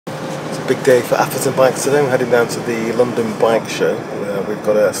Big day for Atherton Bikes today. We're heading down to the London Bike Show. We've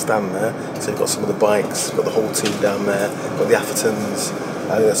got a stand there, so we've got some of the bikes, we've got the whole team down there, we've got the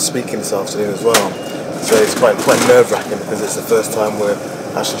Athertons speaking this afternoon as well. So it's quite nerve-wracking because it's the first time we're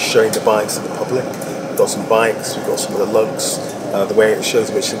actually showing the bikes to the public. We've got some bikes, we've got some of the lugs, the way it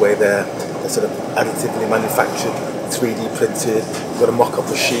shows which way they're sort of additively manufactured, 3D printed, we've got a mock-up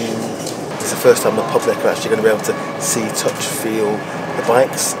machine. It's the first time the public are actually going to be able to see, touch, feel the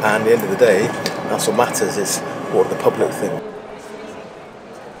bikes, and at the end of the day, that's what matters, is what the public think.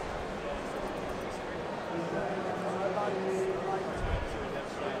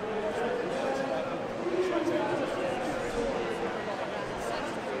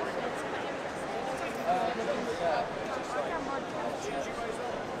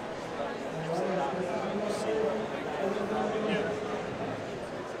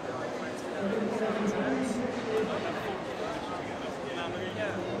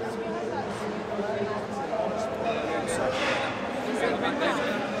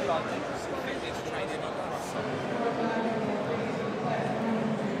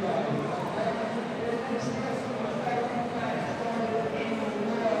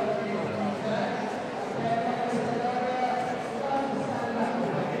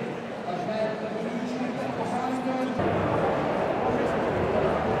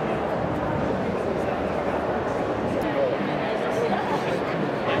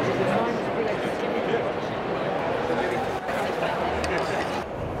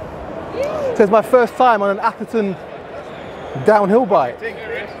 So it's my first time on an Atherton downhill bike.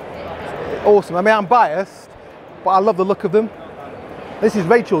 Awesome. I mean, I'm biased, but I love the look of them. This is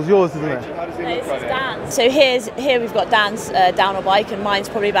Rachel's, yours, isn't it? No, this is Dan's. So here we've got Dan's downhill bike, and mine's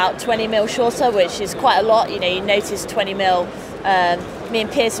probably about 20 mil shorter, which is quite a lot. You know, you notice 20 mil. Me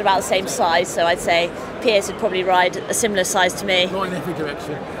and Piers are about the same size, so I'd say Piers would probably ride a similar size to me. Not in every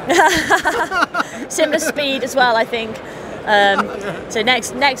direction. Similar speed as well, I think. So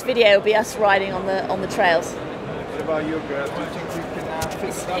next video will be us riding on the trails. What about you, girl? Do you think we can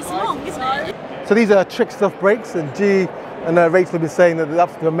fix that? It's long, isn't it? So these are trick stuff brakes, and G and Rachel have been saying that they're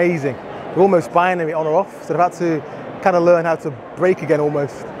absolutely amazing. They're almost buying them on or off, so they've had to kind of learn how to brake again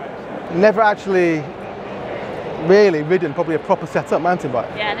almost. Never actually really ridden probably a proper setup mountain bike.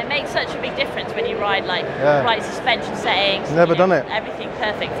 Yeah, and it makes such a big difference when you ride right suspension settings. Never done it. Everything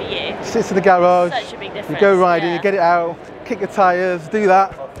perfect for you. Sits in the garage. Such a big difference. You go riding, yeah. you get it out, kick your tyres, do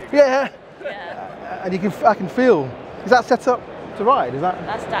that. Yeah. And I can feel. Is that set up to ride? Is that?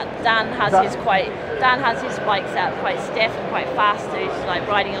 That's Dan. Dan has his bike set up quite stiff and quite fast. So he's like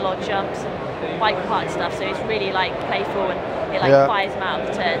riding a lot of jumps and bike park stuff. So it's really like playful and it fires him out of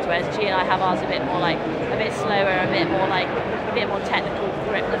the turns. Whereas G and I have ours a bit more like a bit slower, a bit more technical,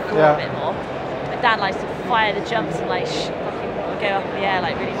 grip the floor a bit more. But Dan likes to fire the jumps and like fucking go up in the air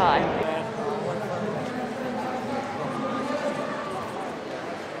like really high.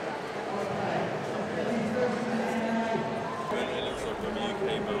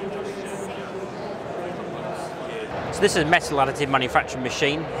 So this is a metal additive manufacturing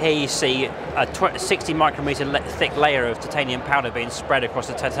machine. Here you see a 60 micrometer thick layer of titanium powder being spread across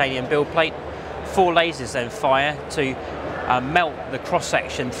the titanium build plate. 4 lasers then fire to melt the cross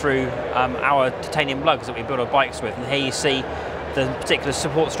section through our titanium lugs that we build our bikes with. And here you see the particular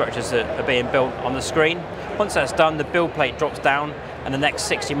support structures that are being built on the screen. Once that's done, the build plate drops down and the next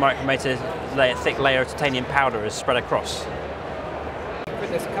 60 micrometer thick layer of titanium powder is spread across.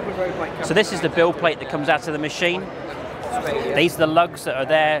 So this is the build plate that comes out of the machine. These are the lugs that are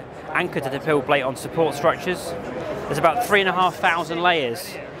there anchored to the build plate on support structures. There's about 3,500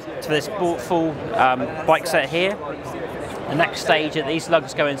 layers to this full bike set here. The next stage, these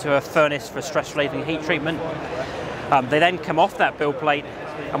lugs go into a furnace for stress relieving heat treatment. They then come off that build plate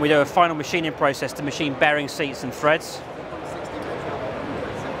and we do a final machining process to machine bearing seats and threads.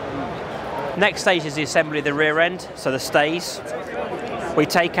 Next stage is the assembly of the rear end, so the stays. We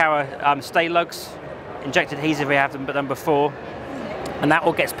take our stay lugs, inject adhesive we have done before, and that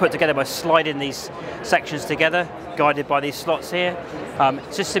all gets put together by sliding these sections together, guided by these slots here.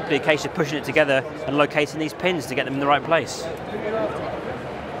 It's just simply a case of pushing it together and locating these pins to get them in the right place.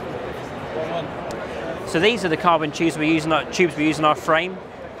 So these are the carbon tubes we use in our frame.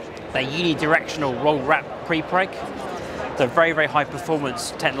 They're unidirectional roll wrap pre-preg. They're very, very high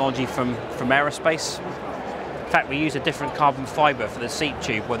performance technology from aerospace. In fact, we use a different carbon fibre for the seat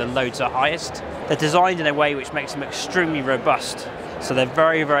tube where the loads are highest. They're designed in a way which makes them extremely robust. So they're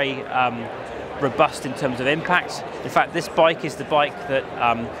very, very robust in terms of impact. In fact, this bike is the bike that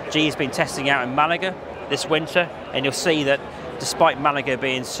G has been testing out in Malaga this winter, and you'll see that despite Malaga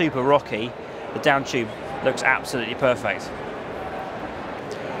being super rocky, the down tube looks absolutely perfect.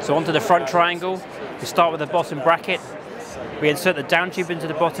 So onto the front triangle, we start with the bottom bracket, we insert the down tube into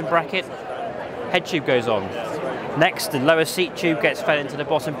the bottom bracket, head tube goes on. Next, the lower seat tube gets fed into the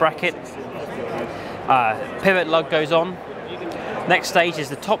bottom bracket, pivot lug goes on. Next stage is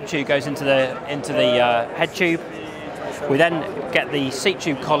the top tube goes into the head tube. We then get the seat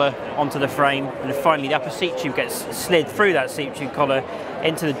tube collar onto the frame, and then finally the upper seat tube gets slid through that seat tube collar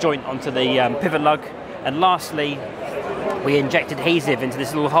into the joint onto the pivot lug. And lastly, we inject adhesive into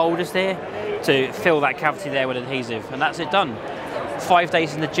this little hole just there to fill that cavity there with adhesive, and that's it done. 5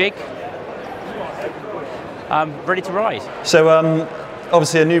 days in the jig, ready to ride. So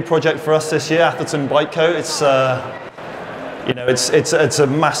obviously a new project for us this year, Atherton Bike Co. It's you know, it's a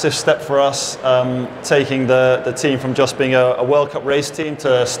massive step for us, taking the team from just being a World Cup race team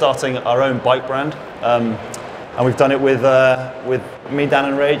to starting our own bike brand. And we've done it with me, Dan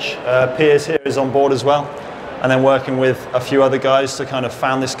and Rach. Piers here is on board as well. And then working with a few other guys to kind of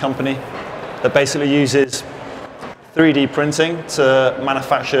found this company that basically uses 3D printing to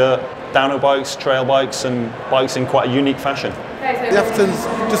manufacture downhill bikes, trail bikes and bikes in quite a unique fashion. The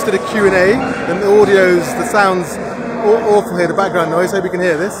Athertons just did a Q&A, and the audio's, the sound's awful here, the background noise, hope you can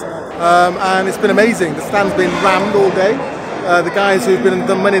hear this. And it's been amazing. The stand's been rammed all day. The guys who've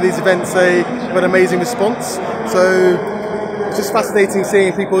done many of these events say we've had an amazing response. So it's just fascinating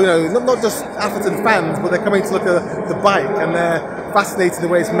seeing people, you know, not just Atherton fans, but they're coming to look at the bike and they're fascinated the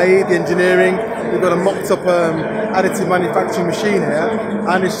way it's made, the engineering. We've got a mocked up additive manufacturing machine here,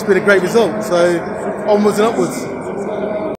 and it's just been a great result. So onwards and upwards.